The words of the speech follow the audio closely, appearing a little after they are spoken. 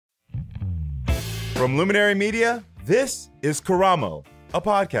From Luminary Media, this is Karamo, a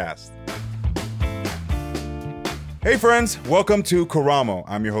podcast. Hey friends, welcome to Karamo.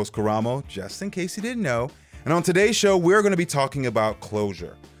 I'm your host Karamo, just in case you didn't know. And on today's show, we're going to be talking about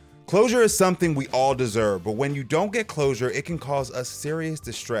closure. Closure is something we all deserve, but when you don't get closure, it can cause us serious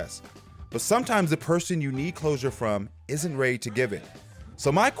distress. But sometimes the person you need closure from isn't ready to give it.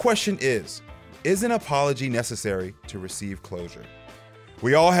 So my question is an apology necessary to receive closure?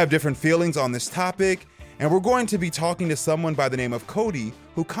 We all have different feelings on this topic, and we're going to be talking to someone by the name of Cody,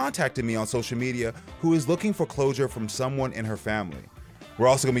 who contacted me on social media, who is looking for closure from someone in her family. We're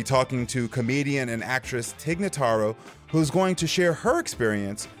also going to be talking to comedian and actress Tig Notaro, who's going to share her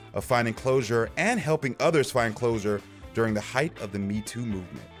experience of finding closure and helping others find closure during the height of the Me Too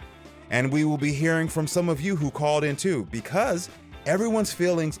movement. And we will be hearing from some of you who called in too, because everyone's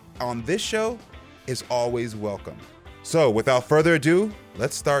feelings on this show is always welcome. So without further ado,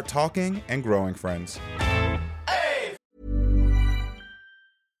 let's start talking and growing, friends.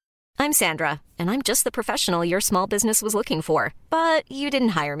 I'm Sandra, and I'm just the professional your small business was looking for. But you didn't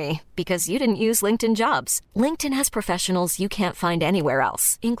hire me because you didn't use LinkedIn Jobs. LinkedIn has professionals you can't find anywhere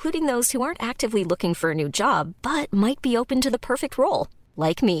else, including those who aren't actively looking for a new job, but might be open to the perfect role,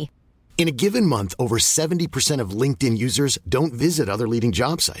 like me. In a given month, over 70% of LinkedIn users don't visit other leading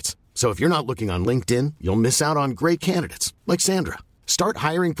job sites. So if you're not looking on LinkedIn, you'll miss out on great candidates like Sandra. Start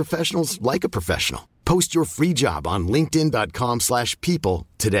hiring professionals like a professional. Post your free job on linkedin.com/people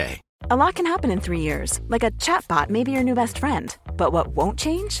today. A lot can happen in 3 years, like a chatbot may be your new best friend. But what won't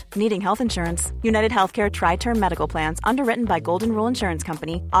change? Needing health insurance. United Healthcare Tri-Term Medical Plans, underwritten by Golden Rule Insurance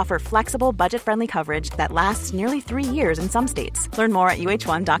Company, offer flexible, budget-friendly coverage that lasts nearly 3 years in some states. Learn more at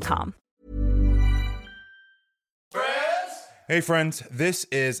uh1.com. Hey friends, this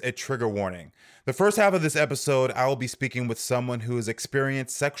is a trigger warning. The first half of this episode, I will be speaking with someone who has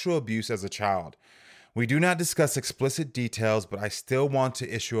experienced sexual abuse as a child. We do not discuss explicit details, but I still want to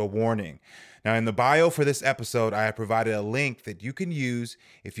issue a warning. Now, in the bio for this episode, I have provided a link that you can use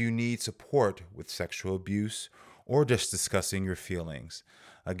if you need support with sexual abuse or just discussing your feelings.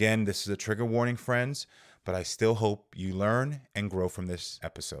 Again, this is a trigger warning, friends, but I still hope you learn and grow from this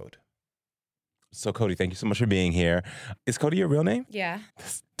episode. So, Cody, thank you so much for being here. Is Cody your real name? Yeah.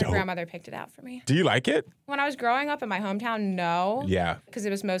 That's My dope. grandmother picked it out for me. Do you like it? When I was growing up in my hometown, no. Yeah. Because it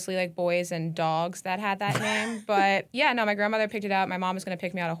was mostly like boys and dogs that had that name. But yeah, no, my grandmother picked it out. My mom was going to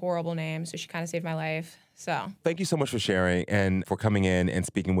pick me out a horrible name, so she kind of saved my life. So Thank you so much for sharing and for coming in and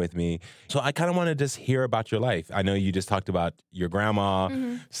speaking with me. So I kind of want to just hear about your life. I know you just talked about your grandma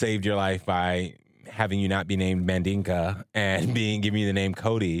saved your life by having you not be named Mandinka and giving you the name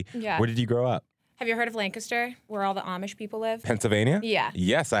Cody. Yeah. Where did you grow up? have you heard of Lancaster, where all the Amish people live? Pennsylvania? Yeah.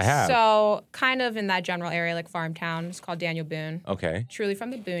 Yes, I have. So kind of in that general area, like farm town. It's called Daniel Boone. Okay. Truly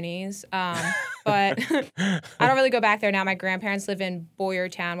from the boonies. But I don't really go back there now. My grandparents live in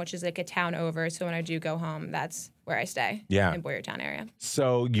Boyertown, which is like a town over. So when I do go home, that's where I stay. Yeah. In Boyertown area.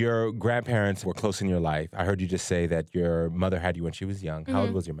 So your grandparents were close in your life. I heard you just say that your mother had you when she was young. How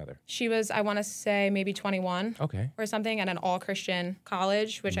old was your mother? She was, I want to say, maybe 21 Okay. or something at an all-Christian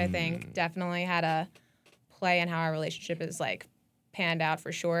college, which I think definitely had a play in how our relationship is like panned out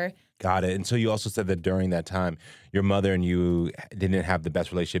for sure. Got it. And so you also said that during that time, your mother and you didn't have the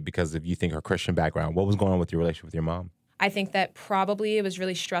best relationship because of, you think, her Christian background. What was going on with your relationship with your mom? I think that probably it was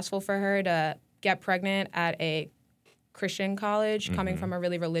really stressful for her to get pregnant at a Christian college, coming from a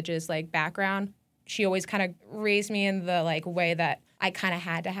really religious like background. She always kind of raised me in the like way that I kind of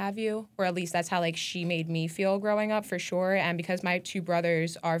had to have you, or at least that's how like she made me feel growing up for sure. And because my two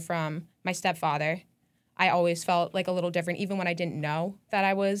brothers are from my stepfather, I always felt like a little different, even when I didn't know that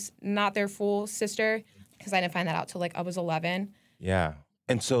I was not their full sister, because I didn't find that out till like I was 11. Yeah.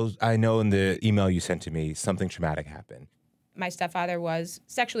 And so I know in the email you sent to me, something traumatic happened. My stepfather was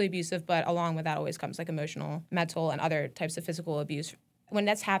sexually abusive, but along with that always comes like emotional, mental, and other types of physical abuse. When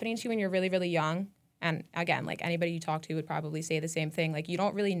that's happening to you when you're really, really young, and again, like anybody you talk to would probably say the same thing, like you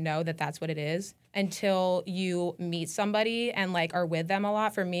don't really know that that's what it is until you meet somebody and like are with them a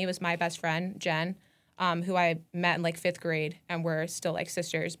lot. For me, it was my best friend, Jen, who I met in like 5th grade, and we're still like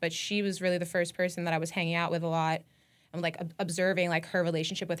sisters. But she was really the first person that I was hanging out with a lot and like observing like her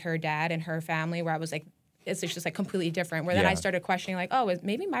relationship with her dad and her family, where I was like, it's just like completely different. Where then I started questioning like, oh,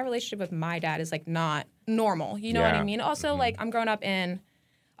 maybe my relationship with my dad is like not normal. You know what I mean? Also, like I'm growing up in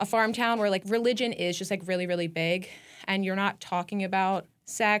a farm town where like religion is just like really, really big, and you're not talking about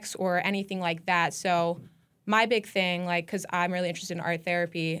sex or anything like that. So my big thing, like, because I'm really interested in art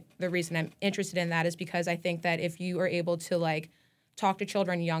therapy, the reason I'm interested in that is because I think that if you are able to like talk to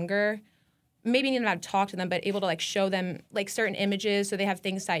children younger maybe need not to talk to them, but able to like show them like certain images so they have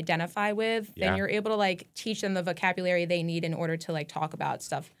things to identify with, then you're able to like teach them the vocabulary they need in order to like talk about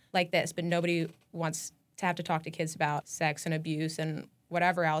stuff like this. But nobody wants to have to talk to kids about sex and abuse and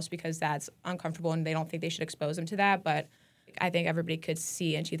whatever else because that's uncomfortable and they don't think they should expose them to that. But I think everybody could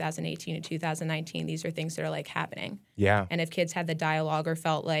see in 2018 and 2019, these are things that are like happening. Yeah. And if kids had the dialogue or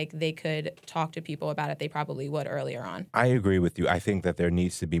felt like they could talk to people about it, they probably would earlier on. I agree with you. I think that there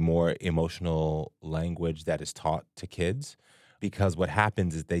needs to be more emotional language that is taught to kids because what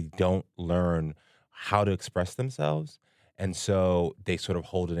happens is they don't learn how to express themselves. And so they sort of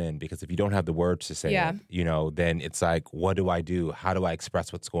hold it in because if you don't have the words to say it, you know, then it's like, what do I do? How do I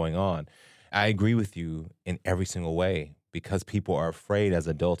express what's going on? I agree with you in every single way. Because people are afraid as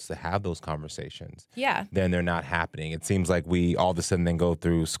adults to have those conversations, then they're not happening. It seems like we all of a sudden then go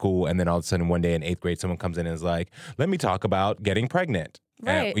through school and then all of a sudden one day in 8th grade, someone comes in and is like, let me talk about getting pregnant.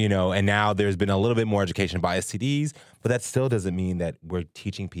 Right. You know, and now there's been a little bit more education about STDs, but that still doesn't mean that we're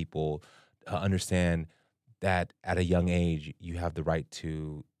teaching people to understand that at a young age, you have the right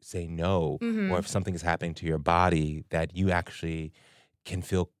to say no, or if something is happening to your body, that you actually can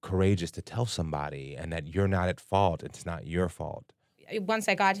feel courageous to tell somebody and that you're not at fault. It's not your fault. Once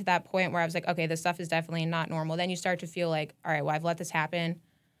I got to that point where I was like, okay, this stuff is definitely not normal, then you start to feel like, all right, well, I've let this happen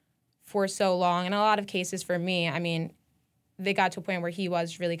for so long. In a lot of cases for me, I mean, they got to a point where he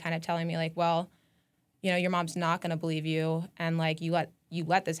was really kind of telling me like, well, you know, your mom's not going to believe you. And like, you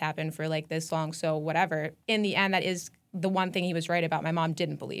let this happen for like this long. So whatever. In the end, that is the one thing he was right about. My mom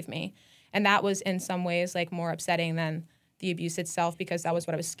didn't believe me. And that was in some ways like more upsetting than the abuse itself because that was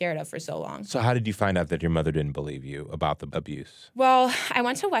what I was scared of for so long. So how did you find out that your mother didn't believe you about the abuse? Well, I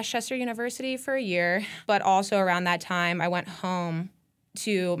went to Westchester University for a year, but also around that time I went home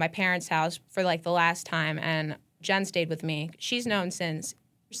to my parents' house for like the last time and Jen stayed with me. She's known since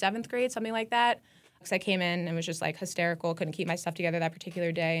 7th grade, something like that. Because I came in and was just like hysterical, couldn't keep my stuff together that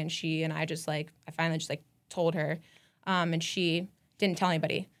particular day and she and I just like, I finally just like told her and she didn't tell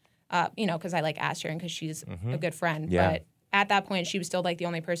anybody, you know, because I like asked her and because she's a good friend. Yeah. But at that point, she was still like the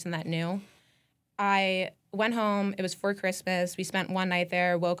only person that knew. I went home. It was for Christmas. We spent one night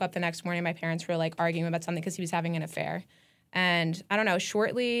there, woke up the next morning. My parents were like arguing about something because he was having an affair. And I don't know,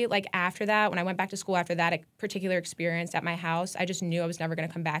 shortly like after that, when I went back to school after that particular experience at my house, I just knew I was never going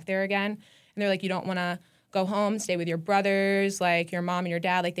to come back there again. And they're like, you don't want to go home, stay with your brothers, like your mom and your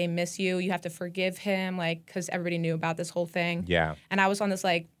dad, like they miss you. You have to forgive him, like, because everybody knew about this whole thing. Yeah. And I was on this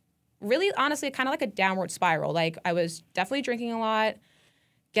like, really, honestly, kind of like a downward spiral. Like, I was definitely drinking a lot,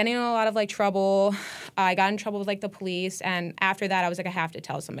 getting in a lot of, like, trouble. I got in trouble with, like, the police. And after that, I was like, I have to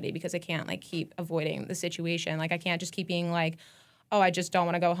tell somebody because I can't, like, keep avoiding the situation. Like, I can't just keep being like, oh, I just don't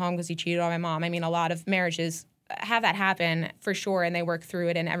want to go home because he cheated on my mom. I mean, a lot of marriages have that happen for sure, and they work through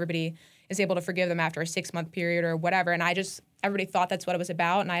it, and everybody is able to forgive them after a 6-month period or whatever. And everybody thought that's what it was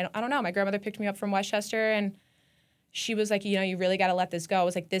about. And I don't know. My grandmother picked me up from Westchester, and she was like, you know, you really got to let this go. I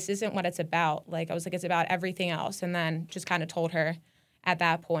was like, this isn't what it's about. Like, I was like, it's about everything else. And then just kind of told her at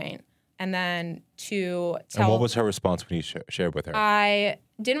that point. And then to tell... And what was her response when you shared with her? I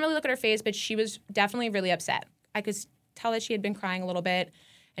didn't really look at her face, but she was definitely really upset. I could tell that she had been crying a little bit.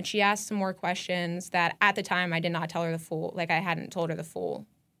 And she asked some more questions that at the time I did not tell her the full... Like, I hadn't told her the full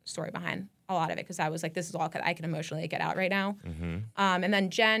story behind a lot of it because I was like, this is all I can emotionally get out right now. Mm-hmm. And then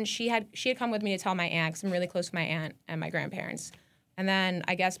Jen, she had come with me to tell my aunt because I'm really close to my aunt and my grandparents. And then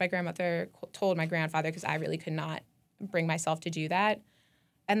I guess my grandmother told my grandfather because I really could not bring myself to do that.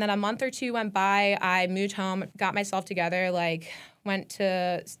 And then a month or two went by. I moved home, got myself together, like went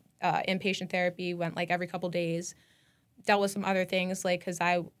to inpatient therapy, went like every couple days, dealt with some other things like because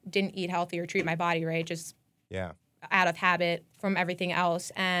I didn't eat healthy or treat my body right, just out of habit from everything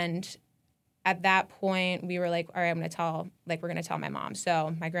else. And at that point, we were like, all right, we're going to tell my mom.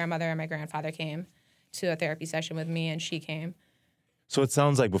 So my grandmother and my grandfather came to a therapy session with me, and she came. So it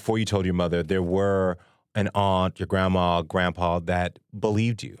sounds like before you told your mother, there were an aunt, your grandma, grandpa that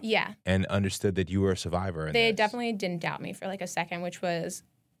believed you. Yeah. And understood that you were a survivor. They definitely didn't doubt me for like a second, which was,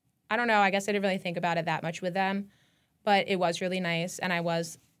 I don't know, I guess I didn't really think about it that much with them. But it was really nice, and I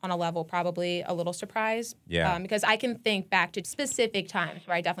was on a level probably a little surprised. Yeah. Because I can think back to specific times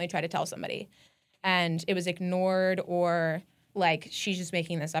where I definitely tried to tell somebody, and it was ignored or like she's just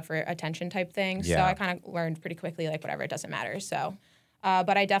making this up for attention type thing. Yeah. So I kind of learned pretty quickly, like whatever, it doesn't matter. So,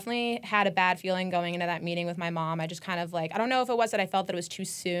 but I definitely had a bad feeling going into that meeting with my mom. I just kind of like, I don't know if it was that I felt that it was too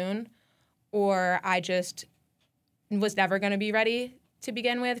soon or I just was never going to be ready to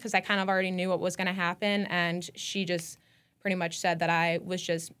begin with because I kind of already knew what was going to happen, and she just pretty much said that I was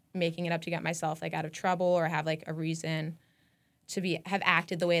just making it up to get myself like out of trouble or have like a reason to have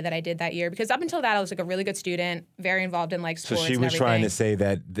acted the way that I did that year, because up until that I was like a really good student, very involved in like sports. So she and was everything. trying to say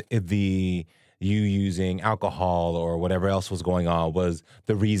that the you using alcohol or whatever else was going on was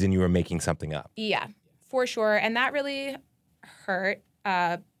the reason you were making something up. Yeah, for sure. And that really hurt.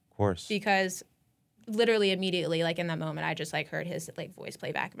 Of course. Because literally immediately, like in that moment, I just like heard his like voice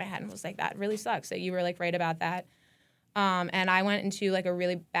play back in my head and was like, that really sucks. So you were like right about that. And I went into like a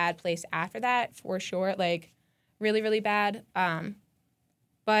really bad place after that, for sure. Like really, really bad.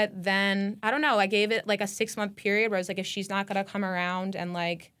 But then, I don't know, I gave it like a 6-month period where I was like, if she's not going to come around and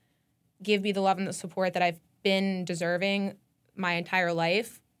like give me the love and the support that I've been deserving my entire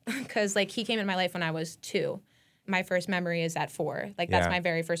life, because like he came in my life when I was 2. My first memory is at 4. Like that's my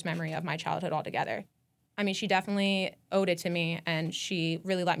very first memory of my childhood altogether. I mean, she definitely owed it to me, and she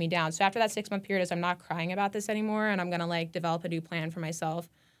really let me down. So after that 6-month period, I'm not crying about this anymore, and I'm going to like develop a new plan for myself,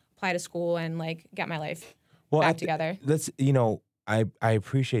 apply to school, and like get my life back together. I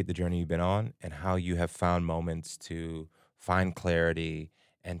appreciate the journey you've been on and how you have found moments to find clarity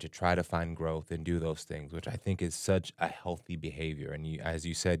and to try to find growth and do those things, which I think is such a healthy behavior. And you, as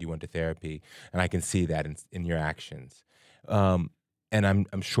you said, you went to therapy, and I can see that in your actions. And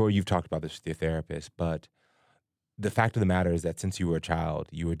I'm sure you've talked about this with your therapist, but the fact of the matter is that since you were a child,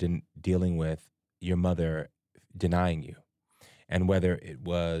 you were dealing with your mother denying you. And whether it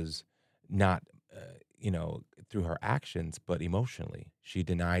was not, through her actions, but emotionally, she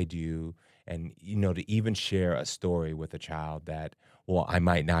denied you. And, to even share a story with a child that, well, I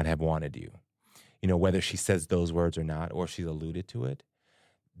might not have wanted you, whether she says those words or not, or she's alluded to it,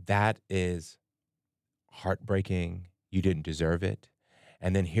 that is heartbreaking. You didn't deserve it.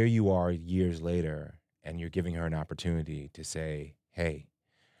 And then here you are years later, and you're giving her an opportunity to say, hey,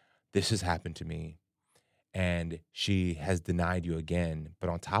 this has happened to me. And she has denied you again. But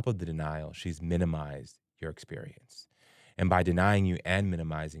on top of the denial, she's minimized your experience. And by denying you and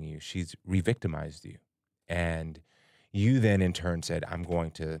minimizing you, she's re-victimized you. And you then in turn said, I'm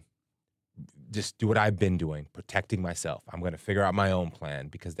going to just do what I've been doing, protecting myself. I'm going to figure out my own plan,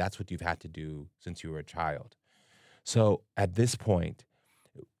 because that's what you've had to do since you were a child. So at this point,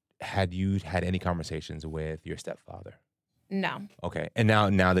 had you had any conversations with your stepfather? No. Okay. And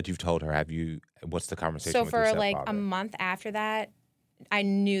now that you've told her, what's the conversation So with your for stepfather? like a month after that, I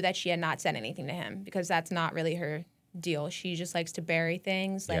knew that she had not said anything to him, because that's not really her deal. She just likes to bury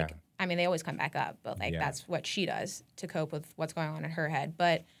things. Like, I mean, they always come back up, but like that's what she does to cope with what's going on in her head.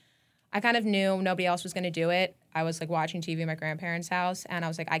 But I kind of knew nobody else was going to do it. I was like watching TV at my grandparents' house, and I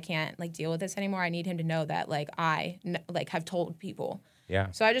was like, I can't like deal with this anymore. I need him to know that like I have told people.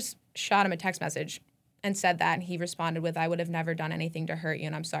 Yeah. So I just shot him a text message and said that, and he responded with, I would have never done anything to hurt you,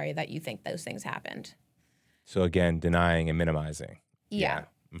 and I'm sorry that you think those things happened. So again, denying and minimizing. Yeah.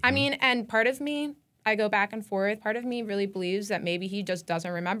 Mm-hmm. I mean, and part of me, I go back and forth. Part of me really believes that maybe he just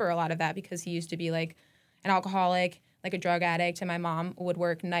doesn't remember a lot of that, because he used to be like an alcoholic, like a drug addict, and my mom would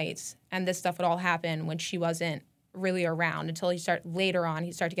work nights, and this stuff would all happen when she wasn't really around, until he started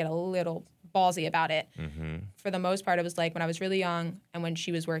to get a little ballsy about it. Mm-hmm. For the most part, it was like when I was really young and when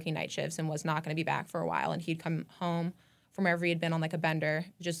she was working night shifts and was not going to be back for a while, and he'd come home from wherever he'd been on like a bender,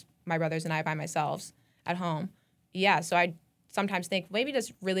 just my brothers and I by myself at home. Yeah, so I sometimes think maybe he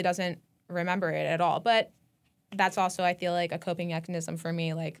just really doesn't remember it at all. But that's also, I feel like, a coping mechanism for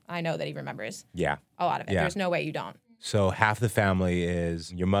me. Like, I know that he remembers a lot of it. Yeah. There's no way you don't. So half the family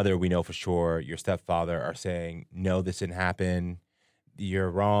is your mother, we know for sure. Your stepfather are saying, no, this didn't happen.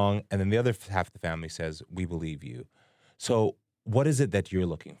 You're wrong. And then the other half of the family says, we believe you. So what is it that you're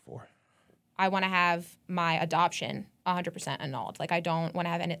looking for? I want to have my adoption 100% annulled. Like, I don't want to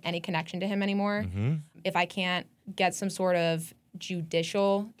have any connection to him anymore. Mm-hmm. If I can't get some sort of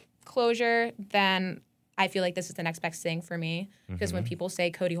judicial closure, then I feel like this is the next best thing for me. Because when people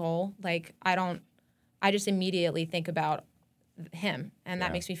say Cody Hole, like, I just immediately think about him, and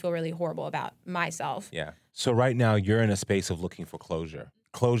that makes me feel really horrible about myself. Yeah. So right now you're in a space of looking for closure.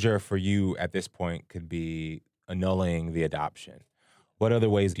 Closure for you at this point could be annulling the adoption. What other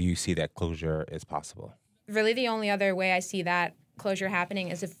ways do you see that closure is possible? Really, the only other way I see that closure happening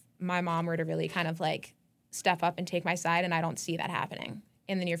is if my mom were to really kind of like step up and take my side, and I don't see that happening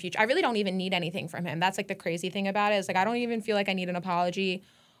in the near future. I really don't even need anything from him. That's like the crazy thing about it, is like I don't even feel like I need an apology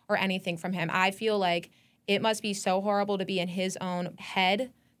or anything from him. I feel like it must be so horrible to be in his own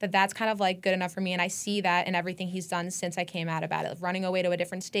head that that's kind of like good enough for me. And I see that in everything he's done since I came out about it, running away to a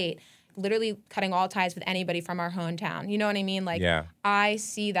different state, literally cutting all ties with anybody from our hometown. You know what I mean? Like, I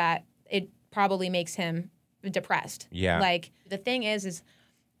see that it probably makes him depressed. Yeah. Like, the thing is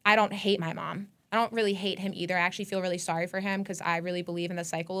I don't hate my mom. I don't really hate him either. I actually feel really sorry for him because I really believe in the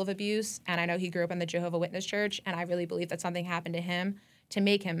cycle of abuse. And I know he grew up in the Jehovah's Witness church, and I really believe that something happened to him to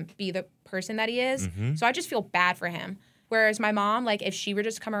make him be the person that he is. Mm-hmm. So I just feel bad for him. Whereas my mom, like, if she were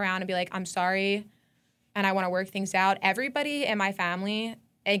just come around and be like, I'm sorry, and I want to work things out, everybody in my family,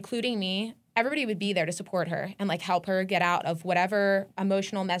 including me, everybody would be there to support her and, like, help her get out of whatever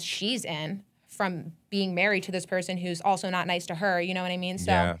emotional mess she's in from being married to this person who's also not nice to her. You know what I mean?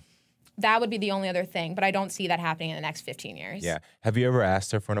 So that would be the only other thing. But I don't see that happening in the next 15 years. Yeah. Have you ever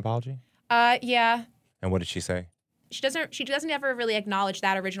asked her for an apology? Yeah. And what did she say? She doesn't ever really acknowledge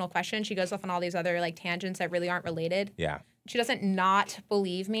that original question. She goes off on all these other, like, tangents that really aren't related. Yeah. She doesn't not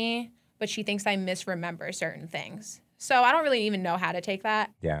believe me, but she thinks I misremember certain things. So I don't really even know how to take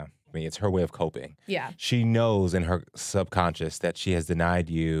that. Yeah. I mean, it's her way of coping. Yeah. She knows in her subconscious that she has denied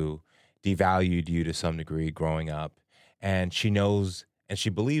you, devalued you to some degree growing up. And she knows and she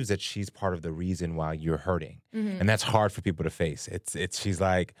believes that she's part of the reason why you're hurting. Mm-hmm. And that's hard for people to face. She's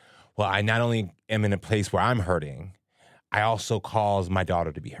like, well, I not only am in a place where I'm hurting, I also cause my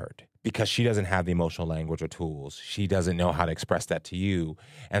daughter to be hurt because she doesn't have the emotional language or tools. She doesn't know how to express that to you.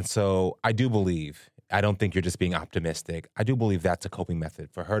 And so I do believe, I don't think you're just being optimistic. I do believe that's a coping method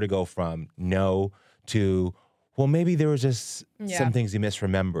for her to go from no to, well, maybe there was just some things you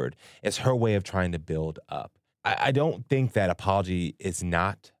misremembered. It's her way of trying to build up. I don't think that apology is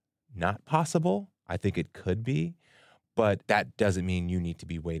not possible. I think it could be, but that doesn't mean you need to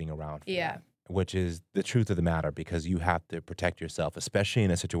be waiting around for that. Which is the truth of the matter, because you have to protect yourself, especially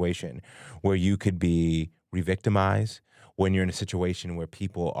in a situation where you could be re-victimized, when you're in a situation where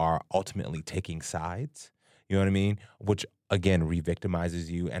people are ultimately taking sides, you know what I mean? Which, again, re-victimizes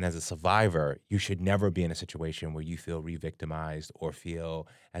you. And as a survivor, you should never be in a situation where you feel re-victimized or feel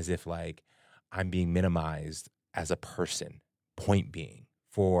as if, like, I'm being minimized as a person, point being,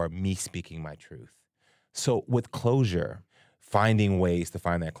 for me speaking my truth. So with closure, finding ways to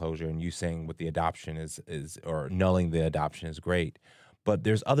find that closure, and you saying with the adoption is or nulling the adoption is great, but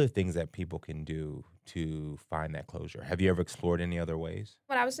there's other things that people can do to find that closure. Have you ever explored any other ways?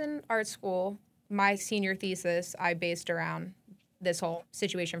 When I was in art school, my senior thesis, I based around this whole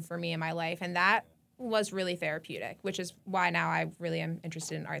situation for me in my life, and that was really therapeutic, which is why now I really am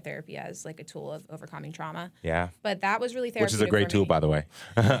interested in art therapy as, like, a tool of overcoming trauma. Yeah. But that was really therapeutic. Which is a great tool, by the way.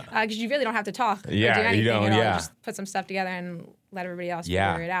 Because you really don't have to talk or do anything. You don't, You just put some stuff together and let everybody else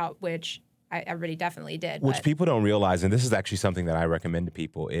figure it out, which everybody definitely did. Which people don't realize, and this is actually something that I recommend to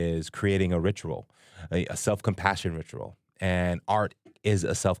people, is creating a ritual, a self-compassion ritual. And art is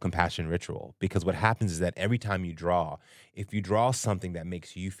a self-compassion ritual, because what happens is that every time you draw, if you draw something that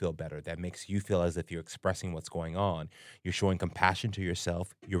makes you feel better, that makes you feel as if you're expressing what's going on, you're showing compassion to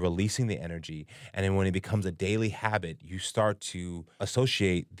yourself, you're releasing the energy, and then when it becomes a daily habit, you start to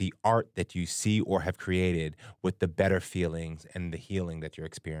associate the art that you see or have created with the better feelings and the healing that you're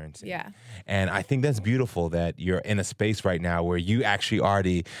experiencing. Yeah. And I think that's beautiful that you're in a space right now where you actually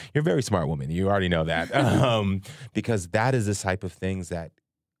you're a very smart woman, you already know that, because that is the type of things that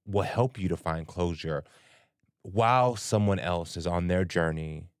will help you to find closure while someone else is on their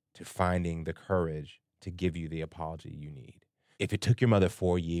journey to finding the courage to give you the apology you need. If it took your mother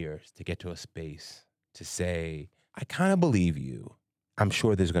 4 years to get to a space to say, I kind of believe you, I'm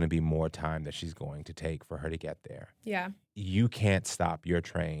sure there's going to be more time that she's going to take for her to get there. Yeah. You can't stop your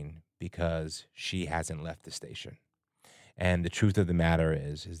train because she hasn't left the station. And the truth of the matter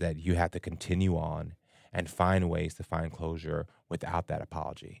is that you have to continue on and find ways to find closure without that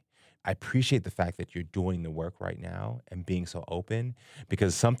apology. I appreciate the fact that you're doing the work right now and being so open,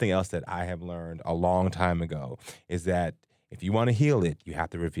 because something else that I have learned a long time ago is that if you want to heal it, you have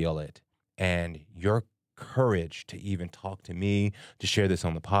to reveal it. And your courage to even talk to me, to share this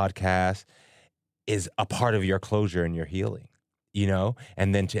on the podcast, is a part of your closure and your healing, you know?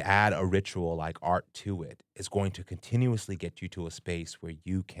 And then to add a ritual like art to it is going to continuously get you to a space where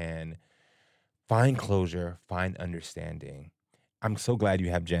you can find closure, find understanding. I'm so glad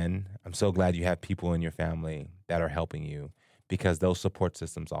you have Jen. I'm so glad you have people in your family that are helping you, because those support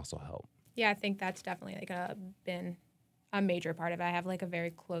systems also help. Yeah, I think that's definitely been a major part of it. I have, like, a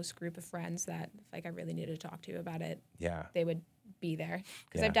very close group of friends that, like, I really needed to talk to about it. Yeah. They would be there.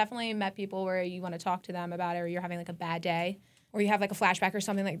 Because I've definitely met people where you want to talk to them about it, or you're having, like, a bad day, or you have, like, a flashback or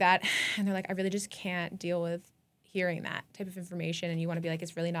something like that, and they're like, I really just can't deal with hearing that type of information, and you want to be like,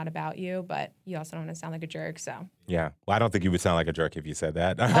 it's really not about you, but you also don't want to sound like a jerk, so. Yeah. Well, I don't think you would sound like a jerk if you said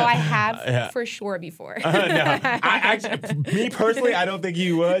that. Oh, I have for sure before. Me personally, I don't think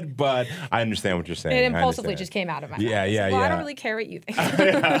you would, but I understand what you're saying. It impulsively just came out of my mouth. Yeah. I don't really care what you think.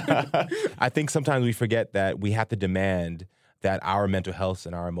 I think sometimes we forget that we have to demand that our mental health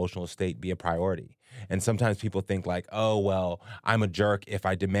and our emotional state be a priority. And sometimes people think like, oh, well, I'm a jerk if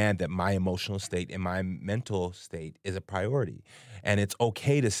I demand that my emotional state and my mental state is a priority. And it's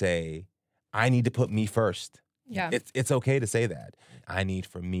okay to say, I need to put me first. Yeah. It's okay to say that. I need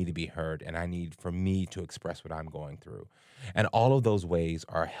for me to be heard, and I need for me to express what I'm going through. And all of those ways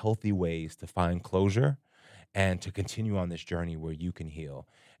are healthy ways to find closure and to continue on this journey where you can heal.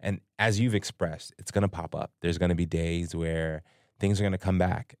 And as you've expressed, it's going to pop up. There's going to be days where things are going to come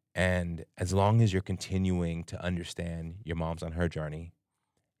back. And as long as you're continuing to understand your mom's on her journey,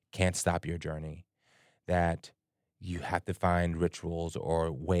 can't stop your journey, that you have to find rituals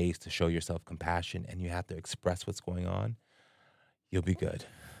or ways to show yourself compassion, and you have to express what's going on, you'll be good.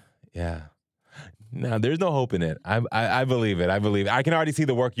 Yeah. No, there's no hope in it. I believe it. I believe it. I can already see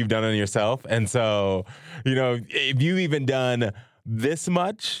the work you've done on yourself. And so, if you've even done this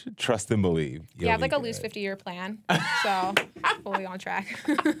much, trust and believe. Yeah, I have like a loose 50-year plan. So fully on track.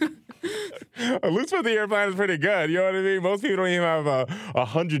 A loose 50-year plan is pretty good. You know what I mean? Most people don't even have a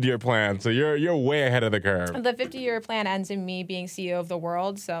 100-year plan. So you're way ahead of the curve. The 50-year plan ends in me being CEO of the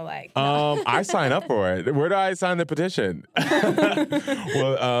world. So I sign up for it. Where do I sign the petition?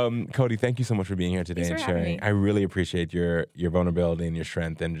 Well, Cody, thank you so much for being here today and sharing. I really appreciate your vulnerability and your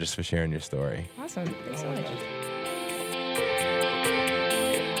strength, and just for sharing your story. Awesome. Thanks so much.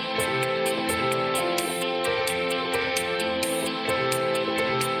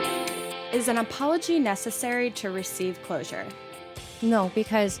 Is an apology necessary to receive closure? No,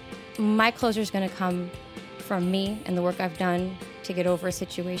 because my closure is going to come from me and the work I've done to get over a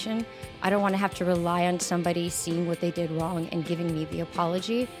situation. I don't want to have to rely on somebody seeing what they did wrong and giving me the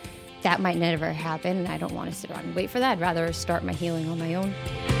apology. That might never happen, and I don't want to sit around and wait for that. I'd rather start my healing on my own.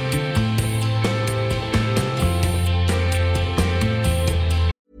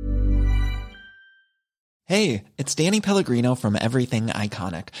 Hey, it's Danny Pellegrino from Everything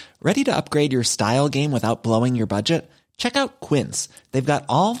Iconic. Ready to upgrade your style game without blowing your budget? Check out Quince. They've got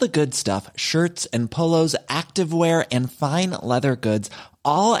all the good stuff, shirts and polos, activewear, and fine leather goods,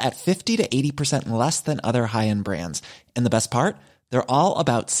 all at 50 to 80% less than other high-end brands. And the best part? They're all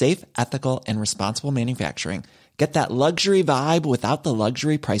about safe, ethical, and responsible manufacturing. Get that luxury vibe without the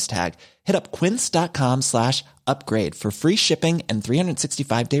luxury price tag. Hit up quince.com/upgrade for free shipping and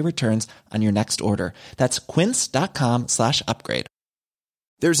 365-day returns on your next order. That's quince.com/upgrade.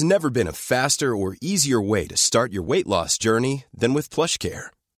 There's never been a faster or easier way to start your weight loss journey than with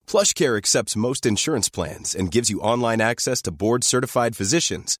PlushCare. PlushCare accepts most insurance plans and gives you online access to board-certified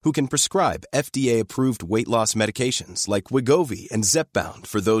physicians who can prescribe FDA-approved weight loss medications like Wegovy and Zepbound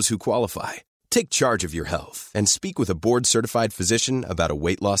for those who qualify. Take charge of your health and speak with a board-certified physician about a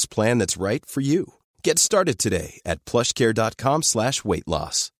weight loss plan that's right for you. Get started today at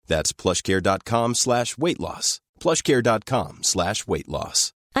plushcare.com/weight-loss. That's plushcare.com/weight-loss.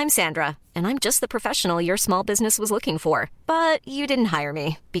 plushcare.com/weight-loss. I'm Sandra, and I'm just the professional your small business was looking for. But you didn't hire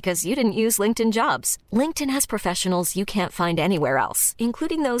me because you didn't use LinkedIn Jobs. LinkedIn has professionals you can't find anywhere else,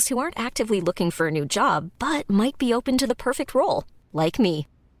 including those who aren't actively looking for a new job, but might be open to the perfect role, like me.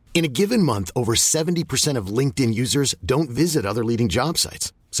 In a given month, over 70% of LinkedIn users don't visit other leading job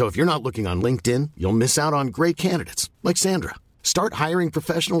sites. So if you're not looking on LinkedIn, you'll miss out on great candidates like Sandra. Start hiring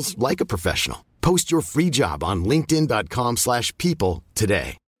professionals like a professional. Post your free job on linkedin.com/people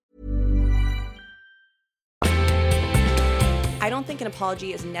today. I don't think an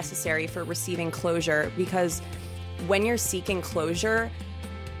apology is necessary for receiving closure, because when you're seeking closure,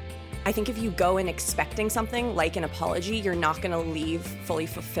 I think if you go in expecting something like an apology, you're not going to leave fully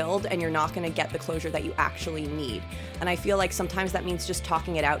fulfilled, and you're not going to get the closure that you actually need. And I feel like sometimes that means just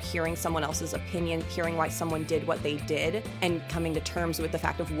talking it out, hearing someone else's opinion, hearing why someone did what they did, and coming to terms with the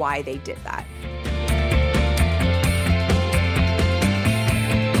fact of why they did that.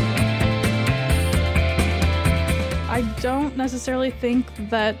 I don't necessarily think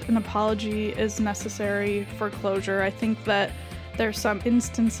that an apology is necessary for closure. I think that there's some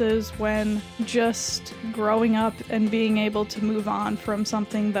instances when just growing up and being able to move on from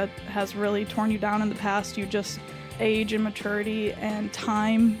something that has really torn you down in the past, you just age and maturity and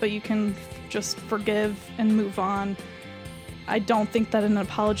time, but you can just forgive and move on. I don't think that an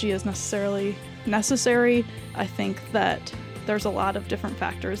apology is necessarily necessary. I think that there's a lot of different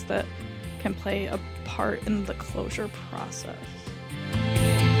factors that can play a part in the closure process.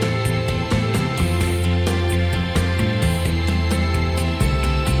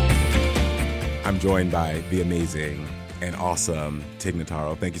 I'm joined by the amazing and awesome Tig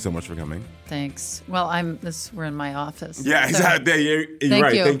Notaro. Thank you so much for coming. Thanks. Well, we're in my office. Yeah, exactly. You're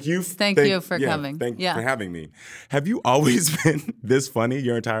right. You. Thank you for coming. Thank you for having me. Have you always been this funny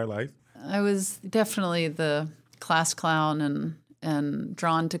your entire life? I was definitely the class clown and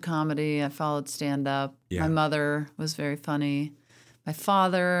drawn to comedy. I followed stand-up. Yeah. My mother was very funny. My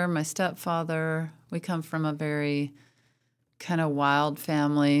father, my stepfather, we come from a very kind of wild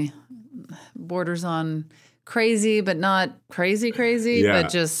family, borders on crazy, but not crazy, Yeah. but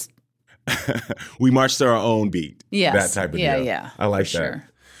just... We march to our own beat. Yes. That type of Yeah, deal. yeah, I like for that. sure.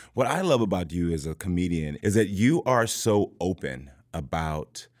 What I love about you as a comedian is that you are so open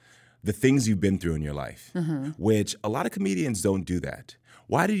about the things you've been through in your life, which a lot of comedians don't do that.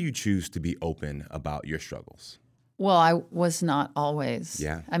 Why did you choose to be open about your struggles? Well, I was not always.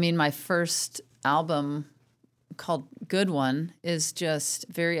 Yeah. I mean, my first album called Good One is just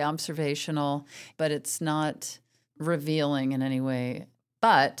very observational, but it's not revealing in any way.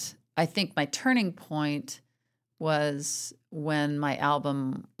 But I think my turning point was when my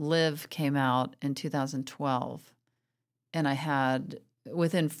album Live came out in 2012. And I had,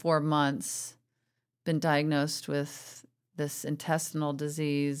 within 4 months, been diagnosed with this intestinal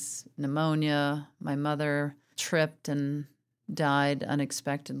disease, pneumonia. My mother tripped and died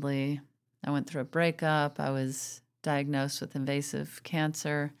unexpectedly. I went through a breakup. I was diagnosed with invasive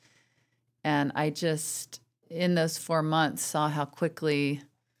cancer. And I just, in those 4 months, saw how quickly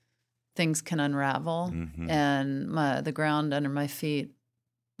things can unravel. And the ground under my feet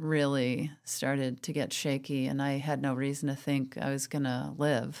really started to get shaky, and I had no reason to think I was going to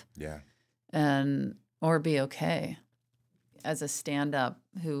live. Yeah. Or be okay. As a stand-up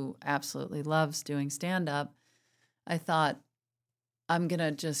who absolutely loves doing stand-up, I thought, I'm going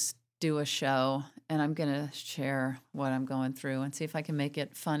to just do a show, and I'm going to share what I'm going through and see if I can make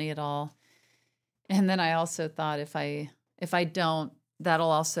it funny at all. And then I also thought, if I don't,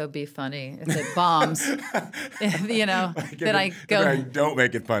 that'll also be funny if it bombs. That I go. If I don't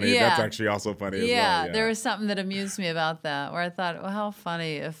make it funny, Yeah. that's actually also funny as well. Yeah, Yeah, there was something that amused me about that, where I thought, well, how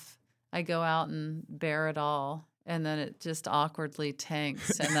funny if I go out and bear it all, and then it just awkwardly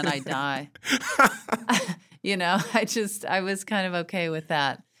tanks, and then I die. I was kind of okay with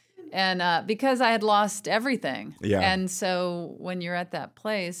that. And because I had lost everything. Yeah. And so when you're at that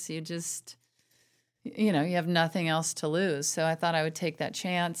place, you just... you have nothing else to lose. So I thought I would take that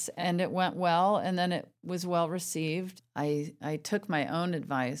chance, and it went well, and then it was well received. I took my own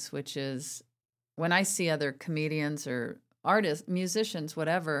advice, which is when I see other comedians or artists, musicians,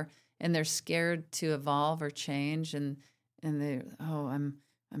 whatever, and they're scared to evolve or change, and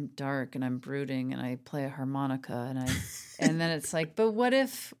I'm dark and I'm brooding and I play a harmonica and then it's like, but what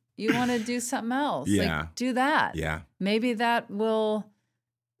if you want to do something else? Yeah. Like, do that. Yeah. Maybe that will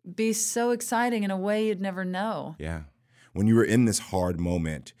be so exciting in a way you'd never know. Yeah. When you were in this hard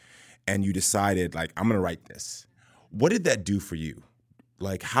moment and you decided, like, I'm going to write this, what did that do for you?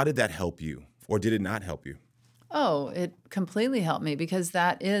 Like, how did that help you? Or did it not help you? Oh, it completely helped me, because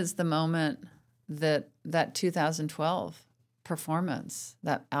that is the moment that 2012 performance,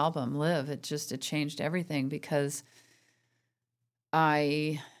 that album, Live, it changed everything, because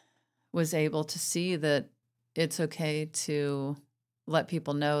I was able to see that it's okay to let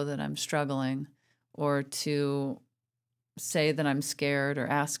people know that I'm struggling, or to say that I'm scared or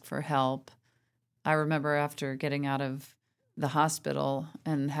ask for help. I remember after getting out of the hospital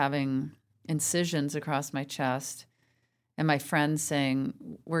and having incisions across my chest, and my friend saying,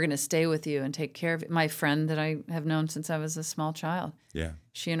 we're going to stay with you and take care of you. My friend that I have known since I was a small child. Yeah.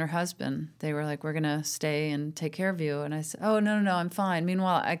 She and her husband, they were like, we're going to stay and take care of you. And I said, oh, no, I'm fine.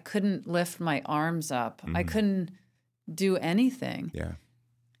 Meanwhile, I couldn't lift my arms up. I couldn't do anything. Yeah.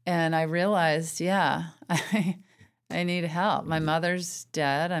 And I realized, I need help. My mother's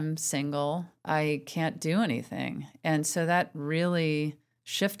dead. I'm single. I can't do anything. And so that really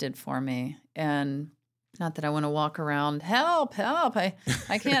shifted for me. And not that I want to walk around, help. I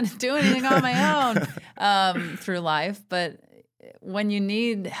can't do anything on my own through life. But when you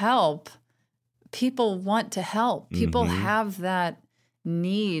need help, people want to help. People have that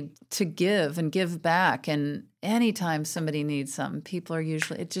need to give and give back. And anytime somebody needs something, people are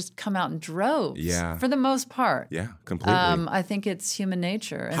usually, it just come out in droves. Yeah. For the most part. Yeah, completely. I think it's human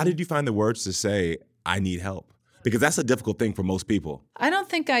nature. How did you find the words to say, I need help? Because that's a difficult thing for most people. I don't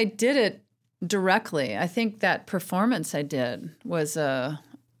think I did it directly. I think that performance I did was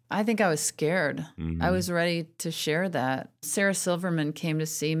I think I was scared. I was ready to share that. Sarah Silverman came to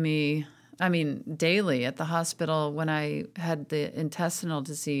see me, daily at the hospital when I had the intestinal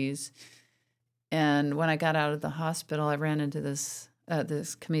disease. And when I got out of the hospital, I ran into this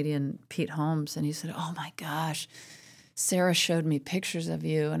comedian, Pete Holmes, and he said, oh my gosh, Sarah showed me pictures of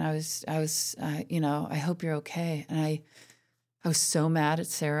you, and I was I hope you're okay. And I was so mad at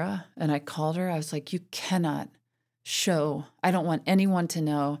Sarah, and I called her. I was like, you cannot show. I don't want anyone to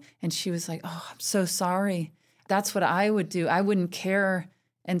know. And she was like, oh, I'm so sorry. that's what I would do. I wouldn't care.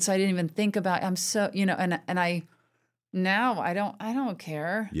 And so I didn't even think about, I'm so, now I don't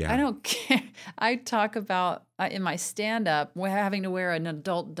care. Yeah. I don't care. I talk about in my stand-up having to wear an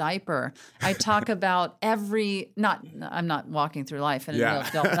adult diaper. I talk about I'm not walking through life in an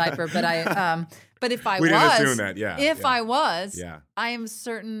adult diaper, but but if I we was, didn't assume that. Yeah. If I was, yeah. I am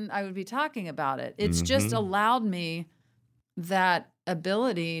certain I would be talking about it. It's just allowed me that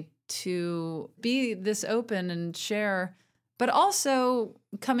ability to be this open and share, but also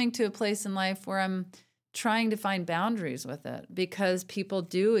coming to a place in life where I'm trying to find boundaries with it, because people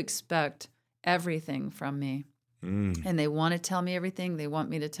do expect everything from me. And they want to tell me everything. They want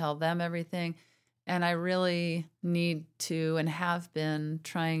me to tell them everything. And I really need to, and have been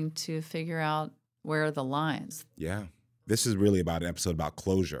trying to figure out where are the lines. Yeah. This is really about an episode about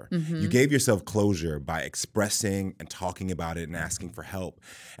closure. You gave yourself closure by expressing and talking about it and asking for help.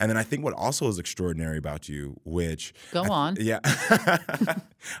 And then I think what also is extraordinary about you, which... Go on. Yeah.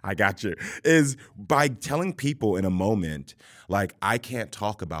 I got you. Is by telling people in a moment, like, I can't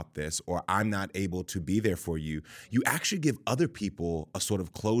talk about this, or I'm not able to be there for you, you actually give other people a sort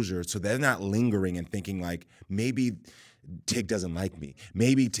of closure so they're not lingering and thinking like, maybe Tig doesn't like me.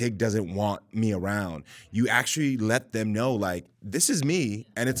 Maybe Tig doesn't want me around. You actually let them know, like, this is me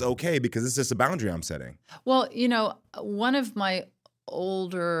and it's okay because it's just a boundary I'm setting. Well, one of my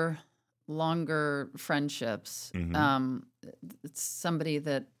older, longer friendships, it's somebody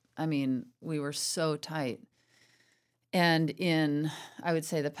that, we were so tight. And in, I would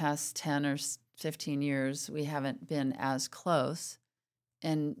say, the past 10 or 15 years, we haven't been as close.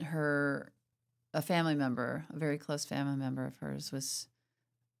 And a family member, a very close family member of hers,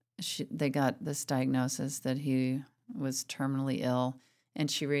 they got this diagnosis that he was terminally ill,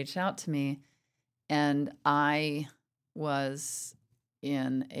 and she reached out to me, and I was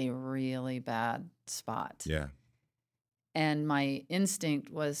in a really bad spot. Yeah. And my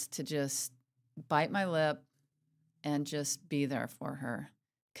instinct was to just bite my lip and just be there for her,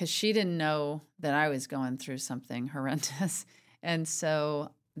 because she didn't know that I was going through something horrendous. And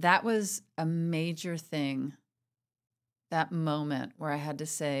so that was a major thing, that moment where I had to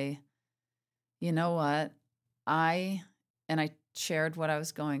say, you know what, I shared what I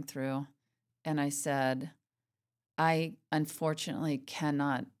was going through, and I said, I unfortunately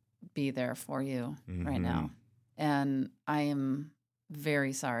cannot be there for you right now. And I am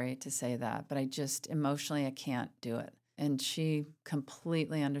very sorry to say that, but I just emotionally, I can't do it. And she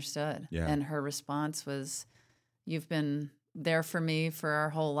completely understood. Yeah. And her response was, you've been there for me for our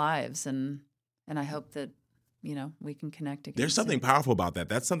whole lives, and I hope that we can connect again. There's something soon. powerful about that.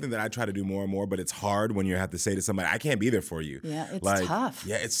 That's something that I try to do more and more, but it's hard when you have to say to somebody, I can't be there for you. Yeah, it's like, tough.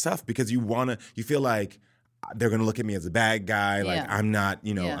 Yeah, it's tough because you feel like they're going to look at me as a bad guy. Like, I'm not,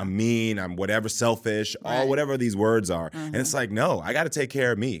 I'm mean, I'm whatever, selfish, all whatever these words are. And it's like, no, I got to take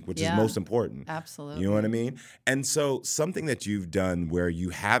care of me, which is most important. Absolutely. You know what I mean? And so something that you've done where you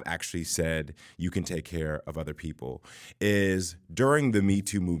have actually said you can take care of other people is during the Me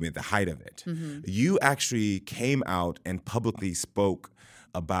Too movement, the height of it, you actually came out and publicly spoke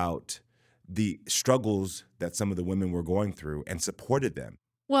about the struggles that some of the women were going through and supported them.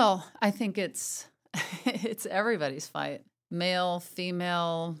 Well, I think it's everybody's fight. Male,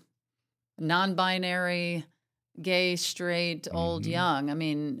 female, non-binary, gay, straight, old, young.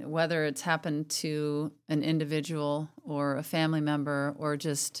 Whether it's happened to an individual or a family member or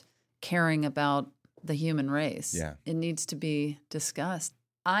just caring about the human race, it needs to be discussed.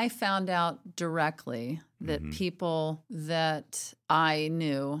 I found out directly that people that I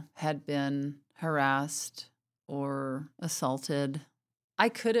knew had been harassed or assaulted.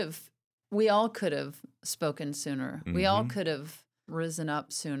 We all could have spoken sooner. We all could have risen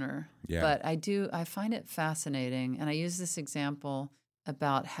up sooner. Yeah. But I find it fascinating. And I use this example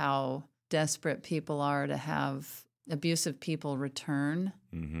about how desperate people are to have abusive people return.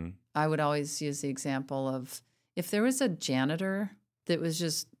 I would always use the example of if there was a janitor that was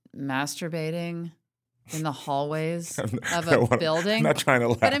just masturbating in the hallways of a building. I'm not trying to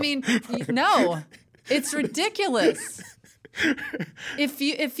laugh. But no, it's ridiculous.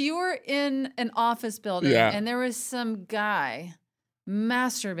 If you were in an office building and there was some guy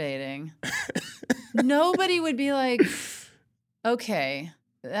masturbating, nobody would be like, okay,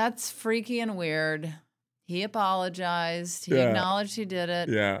 that's freaky and weird. He apologized. He acknowledged he did it.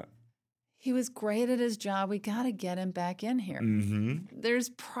 Yeah. He was great at his job. We got to get him back in here. There's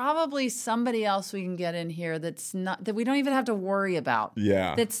probably somebody else we can get in here that we don't even have to worry about.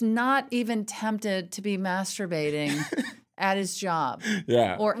 Yeah. That's not even tempted to be masturbating at his job.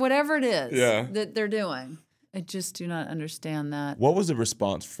 Yeah. Or whatever it is that they're doing. I just do not understand that. What was the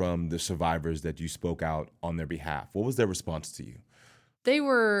response from the survivors that you spoke out on their behalf? What was their response to you? They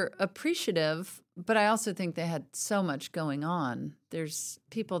were appreciative, but I also think they had so much going on. There's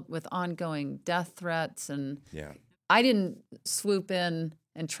people with ongoing death threats, and I didn't swoop in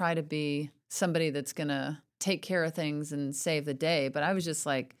and try to be somebody that's going to take care of things and save the day, but I was just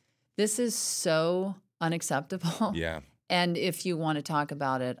like, this is so unacceptable. Yeah. And if you want to talk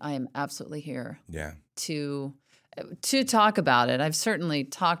about it, I am absolutely here. Yeah. To talk about it. I've certainly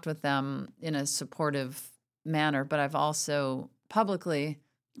talked with them in a supportive manner, but I've also publicly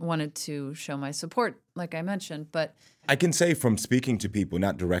wanted to show my support, like I mentioned. But I can say from speaking to people,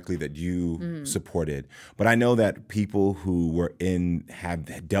 not directly that you supported, but I know that people who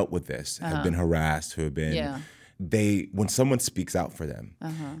have dealt with this, have been harassed, who have been, when someone speaks out for them,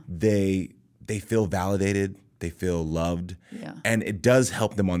 they feel validated. They feel loved, and it does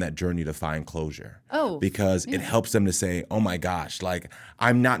help them on that journey to find closure. Because it helps them to say, oh my gosh, like,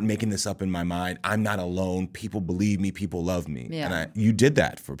 I'm not making this up in my mind. I'm not alone. People believe me. People love me. And you did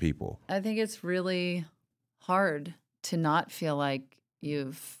that for people. I think it's really hard to not feel like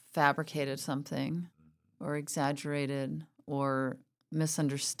you've fabricated something or exaggerated or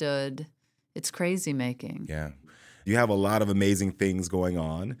misunderstood. It's crazy making. Yeah. You have a lot of amazing things going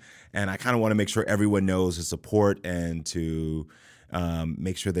on, and I kind of want to make sure everyone knows to support and to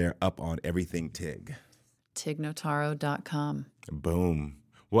make sure they're up on everything Tig. TigNotaro.com. Boom.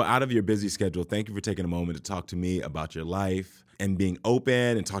 Well, out of your busy schedule, thank you for taking a moment to talk to me about your life and being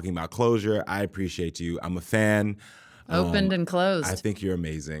open and talking about closure. I appreciate you. I'm a fan. Opened and closed. I think you're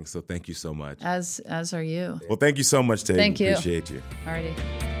amazing, so thank you so much. As are you. Well, thank you so much, Tig. Thank you. Appreciate you. Alrighty.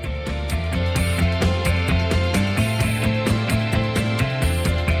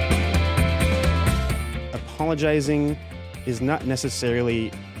 Apologizing is not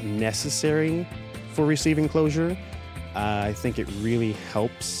necessarily necessary for receiving closure. I think it really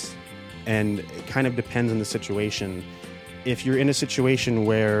helps, and it kind of depends on the situation. If you're in a situation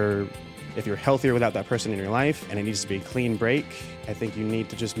where if you're healthier without that person in your life and it needs to be a clean break, I think you need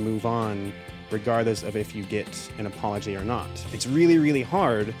to just move on regardless of if you get an apology or not. It's really, really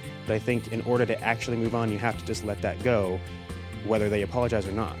hard, but I think in order to actually move on, you have to just let that go, whether they apologize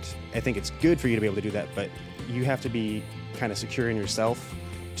or not. I think it's good for you to be able to do that, but you have to be kind of secure in yourself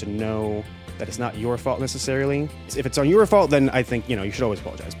to know that it's not your fault necessarily. If it's on your fault, then I think, you should always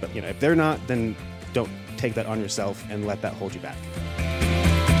apologize. But, if they're not, then don't take that on yourself and let that hold you back.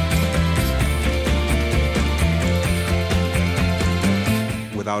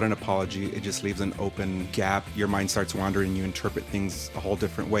 Without an apology, it just leaves an open gap. Your mind starts wandering, you interpret things a whole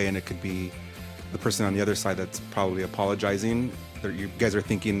different way, and it could be the person on the other side that's probably apologizing. You guys are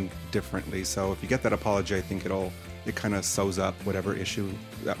thinking differently. So if you get that apology, I think it kind of sews up whatever issue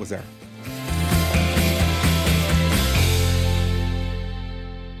that was there.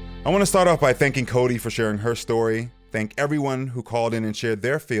 I want to start off by thanking Cody for sharing her story. Thank everyone who called in and shared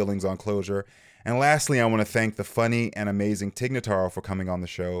their feelings on closure. And lastly, I want to thank the funny and amazing Tig Notaro for coming on the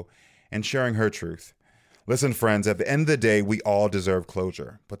show and sharing her truth. Listen, friends, at the end of the day, we all deserve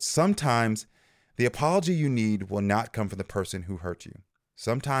closure. But sometimes the apology you need will not come from the person who hurt you.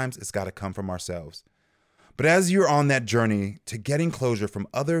 Sometimes it's got to come from ourselves. But as you're on that journey to getting closure from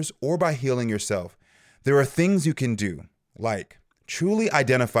others or by healing yourself, there are things you can do, like truly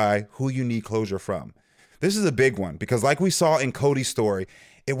identify who you need closure from. This is a big one because, like we saw in Cody's story,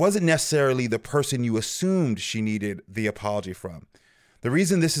 it wasn't necessarily the person you assumed she needed the apology from. The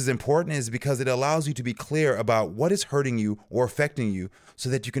reason this is important is because it allows you to be clear about what is hurting you or affecting you so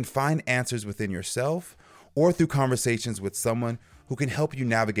that you can find answers within yourself or through conversations with someone who can help you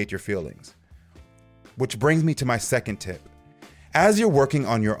navigate your feelings. Which brings me to my second tip. As you're working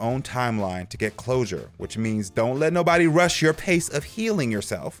on your own timeline to get closure, which means don't let nobody rush your pace of healing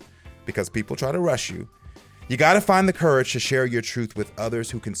yourself, because people try to rush you, you got to find the courage to share your truth with others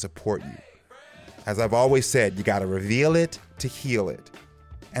who can support you. As I've always said, you got to reveal it to heal it.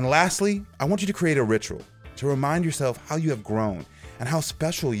 And lastly, I want you to create a ritual to remind yourself how you have grown and how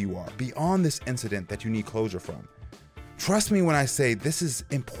special you are beyond this incident that you need closure from. Trust me when I say this is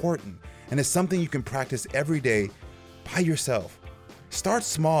important and it's something you can practice every day by yourself. Start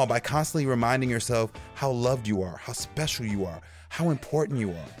small by constantly reminding yourself how loved you are, how special you are, how important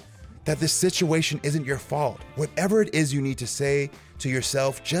you are. That this situation isn't your fault. Whatever it is you need to say to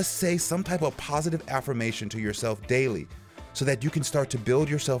yourself, just say some type of positive affirmation to yourself daily so that you can start to build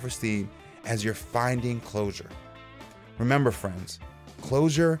your self-esteem as you're finding closure. Remember, friends,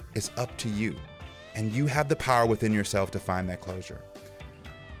 closure is up to you, and you have the power within yourself to find that closure.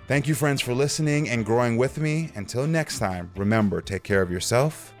 Thank you, friends, for listening and growing with me. Until next time, remember, take care of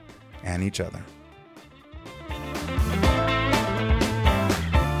yourself and each other.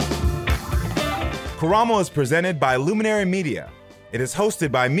 Karamo is presented by Luminary Media. It is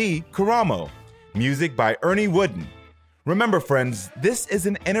hosted by me, Karamo. Music by Ernie Wooden. Remember, friends, this is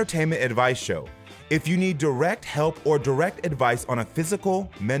an entertainment advice show. If you need direct help or direct advice on a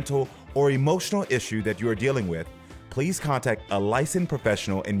physical, mental, or emotional issue that you are dealing with, please contact a licensed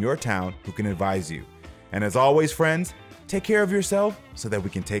professional in your town who can advise you. And as always, friends, take care of yourself so that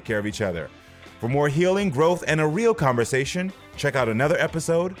we can take care of each other. For more healing, growth, and a real conversation, check out another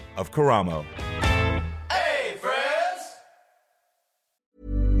episode of Karamo.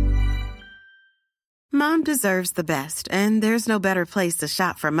 Mom deserves the best, and there's no better place to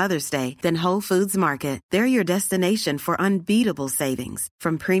shop for Mother's Day than Whole Foods Market. They're your destination for unbeatable savings,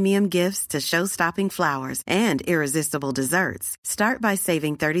 from premium gifts to show-stopping flowers and irresistible desserts. Start by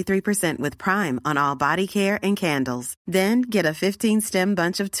saving 33% with Prime on all body care and candles. Then get a 15-stem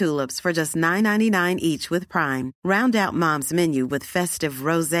bunch of tulips for just $9.99 each with Prime. Round out Mom's menu with festive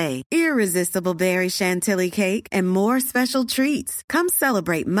rosé, irresistible berry chantilly cake, and more special treats. Come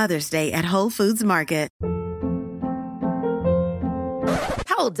celebrate Mother's Day at Whole Foods Market.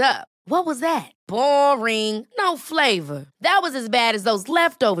 Hold up. What was that? Boring. No flavor. That was as bad as those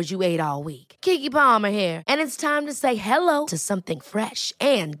leftovers you ate all week. Keke Palmer here, and it's time to say hello to something fresh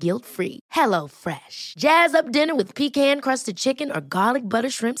and guilt-free. Hello Fresh. Jazz up dinner with pecan-crusted chicken or garlic butter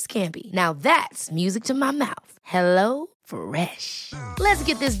shrimp scampi. Now that's music to my mouth. Hello Fresh. Let's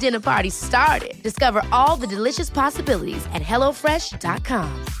get this dinner party started. Discover all the delicious possibilities at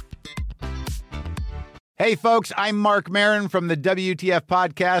HelloFresh.com. Hey, folks, I'm Mark Maron from the WTF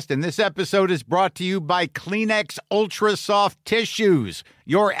Podcast, and this episode is brought to you by Kleenex Ultra Soft Tissues,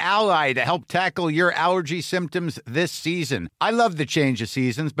 your ally to help tackle your allergy symptoms this season. I love the change of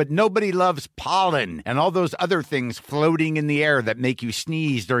seasons, but nobody loves pollen and all those other things floating in the air that make you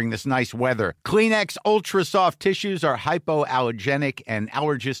sneeze during this nice weather. Kleenex Ultra Soft Tissues are hypoallergenic and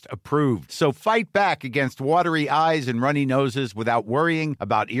allergist approved, so fight back against watery eyes and runny noses without worrying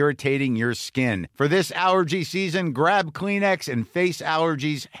about irritating your skin. For this allergy season, grab Kleenex and face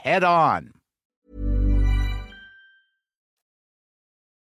allergies head on.